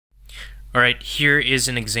Alright, here is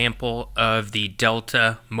an example of the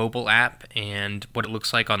Delta mobile app and what it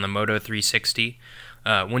looks like on the Moto 360.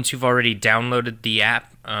 Once you've already downloaded the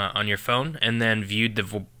app on your phone and then viewed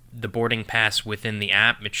the boarding pass within the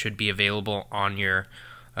app, it should be available on your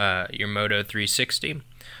Moto 360.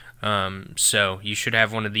 So you should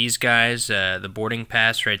have one of these guys, the boarding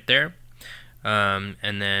pass right there,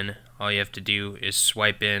 and then all you have to do is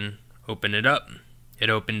swipe in, open it up. It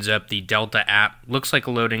opens up the Delta app. Looks like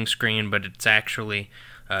a loading screen, but it's actually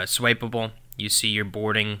swipeable. You see your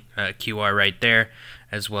boarding QR right there,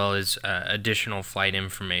 as well as additional flight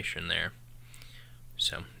information there.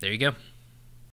 So there you go.